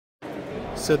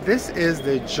So this is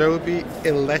the Joby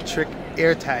electric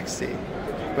air taxi,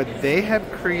 but they have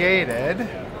created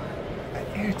an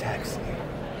air taxi.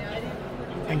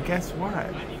 And guess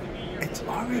what? It's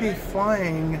already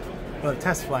flying, well,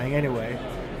 test flying anyway.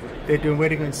 They're doing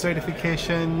waiting on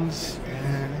certifications,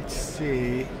 and let's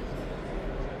see.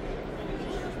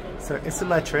 So it's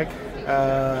electric.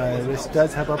 This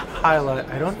does have a pilot.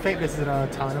 I don't think this is an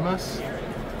autonomous,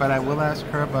 but I will ask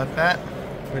her about that.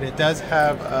 But it does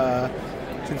have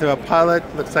since a pilot,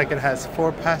 looks like it has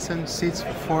seats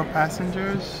for 4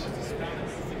 passengers.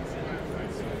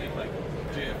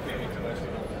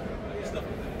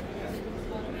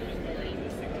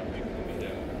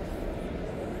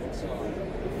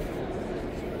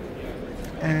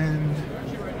 And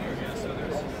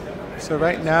so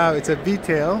right now it's a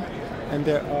V-tail, and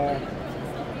there are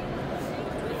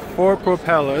 4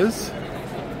 propellers.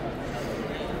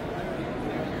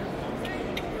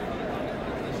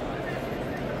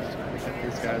 Get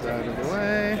these guys out of the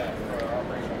way.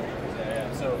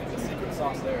 So the secret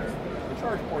sauce there, the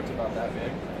charge port's about that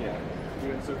big. Yeah.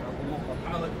 You insert a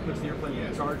pilot puts the airplane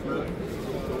in charge mode,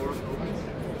 the door opens,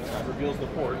 reveals the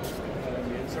port, and then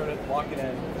you insert it, lock it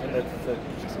in, and the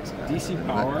DC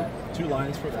power, 2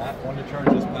 lines for that, one to charge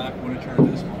this back, one to charge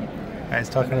this one. Guys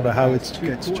talking about how it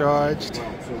gets charged.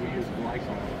 Well, so we use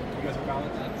glycol. You guys are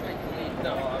pilots?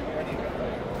 No, I'm ready.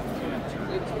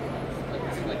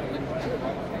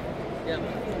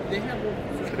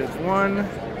 So there's 1,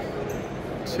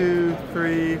 2,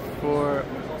 3, 4,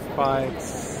 5,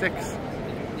 6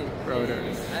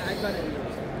 rotors.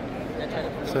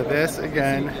 So this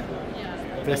again,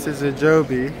 this is a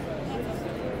Joby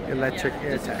electric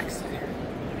air taxi.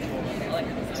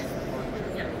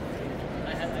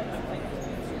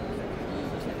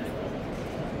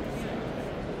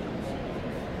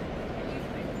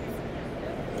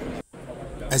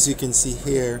 As you can see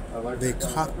here, the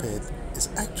cockpit is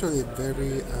actually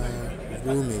very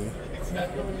roomy,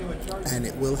 and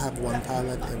it will have 1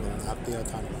 pilot. It will not be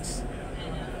autonomous.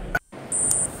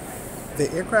 The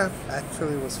aircraft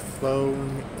actually was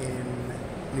flown in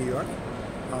New York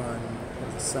on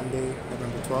Sunday,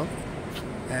 November 12th,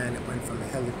 and it went from the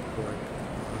heliport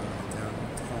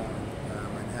downtown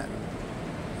Manhattan,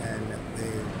 and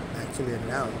they actually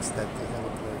announced that the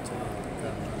heliport will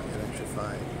become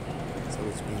electrified, so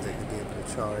which means that you'll be able to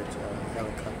charge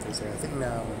helicopters there. I think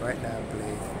right now,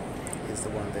 Blade is the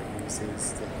one that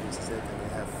uses it, and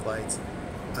they have flights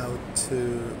out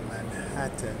to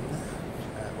Manhattan.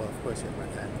 Well, of course, you're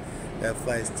Manhattan. They have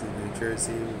flights to New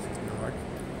Jersey, which is Newark,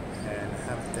 and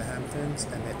the Hamptons,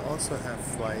 and they also have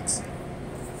flights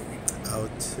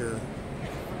out to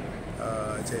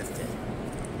JFK.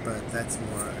 But that's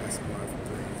more of a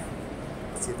Blade.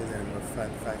 Let's see if there's any more fun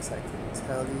facts I can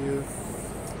tell you.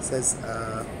 It says,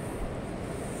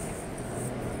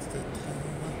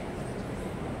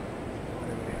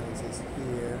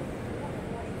 here.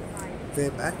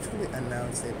 They've actually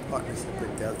announced a partnership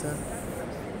with Delta,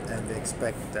 and they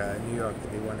expect New York to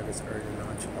be one of its early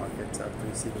launch markets after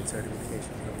receiving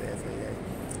certification from the FAA.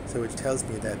 So which tells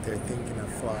me that they're thinking of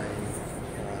flying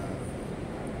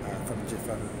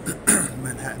from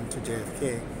Manhattan to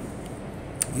JFK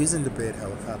using the Blade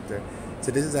helicopter.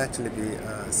 So this is actually be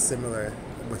similar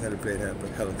without a Blade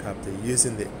helicopter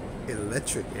using the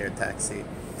electric air taxi.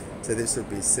 So this would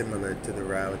be similar to the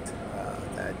route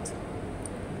that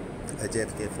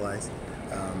JFK flies.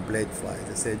 Blade flies.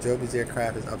 They say Joby's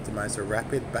aircraft is optimized for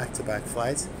rapid back-to-back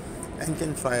flights and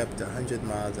can fly up to 100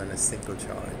 miles on a single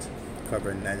charge,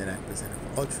 covering 99%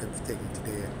 of all trips taken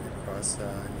today across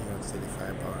New York City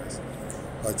 5 bars.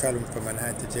 While traveling from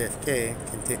Manhattan to JFK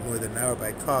can take more than an hour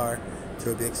by car,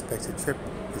 Joby expects a trip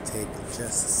to take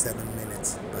just 7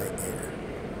 minutes by air.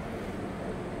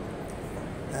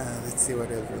 Let's see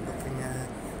what else we're looking at.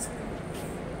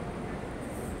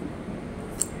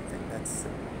 I think that's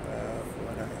about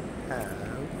what I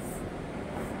have.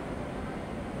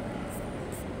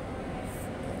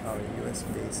 Our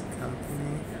US-based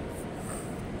company,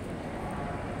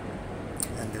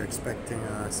 and they're expecting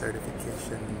a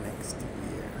certification next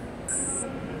year.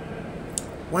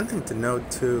 One thing to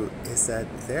note too is that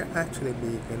they're actually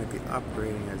going to be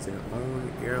operating as their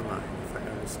own airline, if I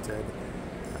understood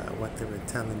what they were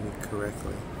telling me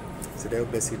correctly. So they'll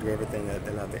basically do everything.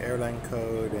 They'll have the airline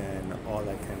code and all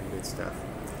that kind of good stuff.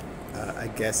 I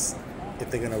guess if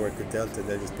they're going to work with Delta,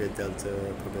 they'll just be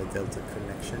probably a Delta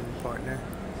connection partner,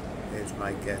 is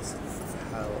my guess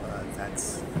of how that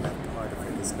part of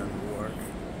it is going to work.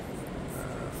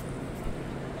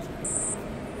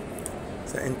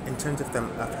 So in terms of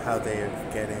how they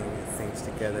are getting things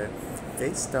together,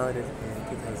 they started in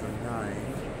 2009,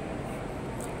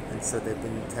 and So they've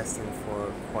been testing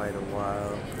for quite a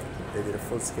while. They did a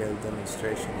full-scale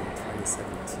demonstration in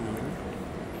 2017,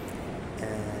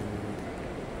 and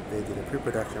they did a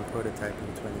pre-production prototype in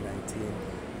 2019.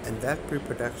 And that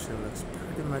pre-production looks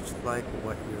pretty much like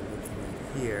what you're looking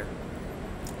at here.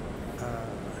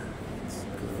 Let's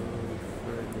go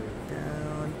further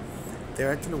down.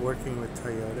 They're actually working with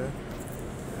Toyota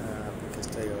because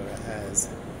Toyota has,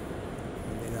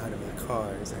 they know how to make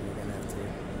cars, and you're going to have to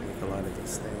make a lot of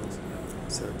these things.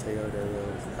 So Toyota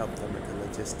will help them with the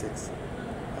logistics.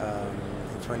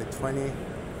 In 2020,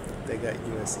 they got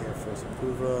U.S. Air Force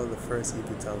approval, the first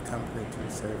eVTOL company to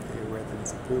receive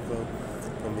airworthiness approval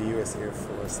from the U.S. Air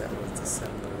Force. That was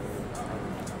December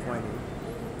 2020.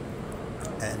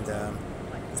 And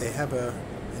they have in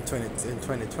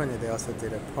 2020, they also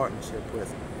did a partnership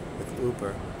with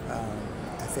Uber.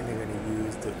 I think they're going to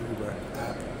use the Uber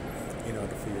app in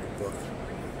order for you to book,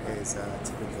 is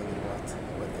typically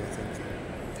what they're thinking.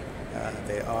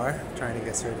 They are trying to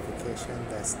get certification.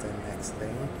 That's the next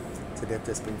thing. So they've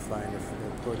just been flying the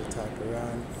prototype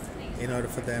around. In order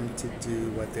for them to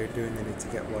do what they're doing, they need to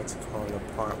get what's called a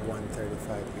Part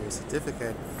 135 year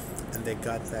certificate, and they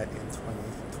got that in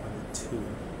 2022.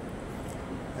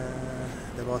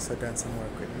 They've also done some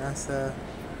work with NASA,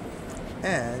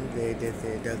 and they did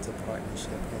the Delta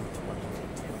partnership in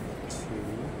 2022.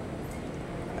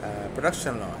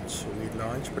 Production launch. We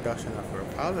launched production of our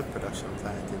pilot production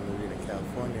plant in Marina,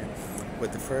 California,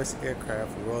 with the first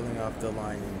aircraft rolling off the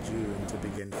line in June to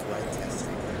begin flight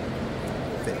testing.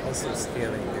 They're also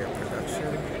scaling their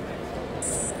production.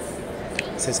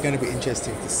 So it's going to be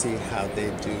interesting to see how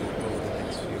they do over the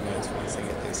next few months once they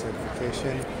get their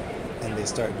certification and they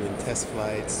start doing test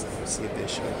flights. We'll see if they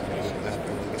show up in the app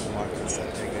and they get markets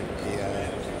that they're going to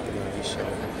be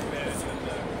showing.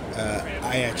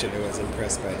 I actually was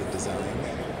impressed by the design,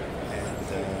 and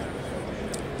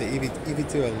the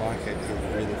eVTOL market is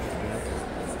really picking up.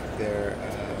 Their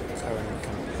current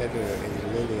competitor is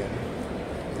Lilium.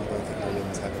 I think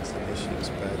Lilium's having some issues,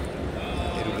 but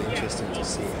it'll be interesting to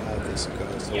see how this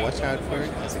goes. So watch out for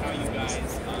it as it comes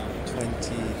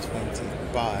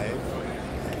 2025,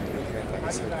 and we'll hear about the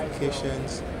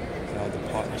certifications and all the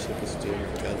partnership is doing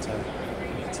with Delta.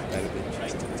 So that'll be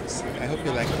interesting to see. I hope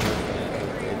you like it.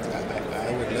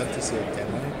 I would love to see a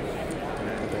demo.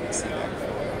 I'm going to see that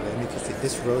for. Let me just see.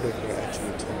 This rotor here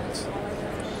actually turns,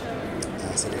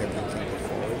 so the airplane can go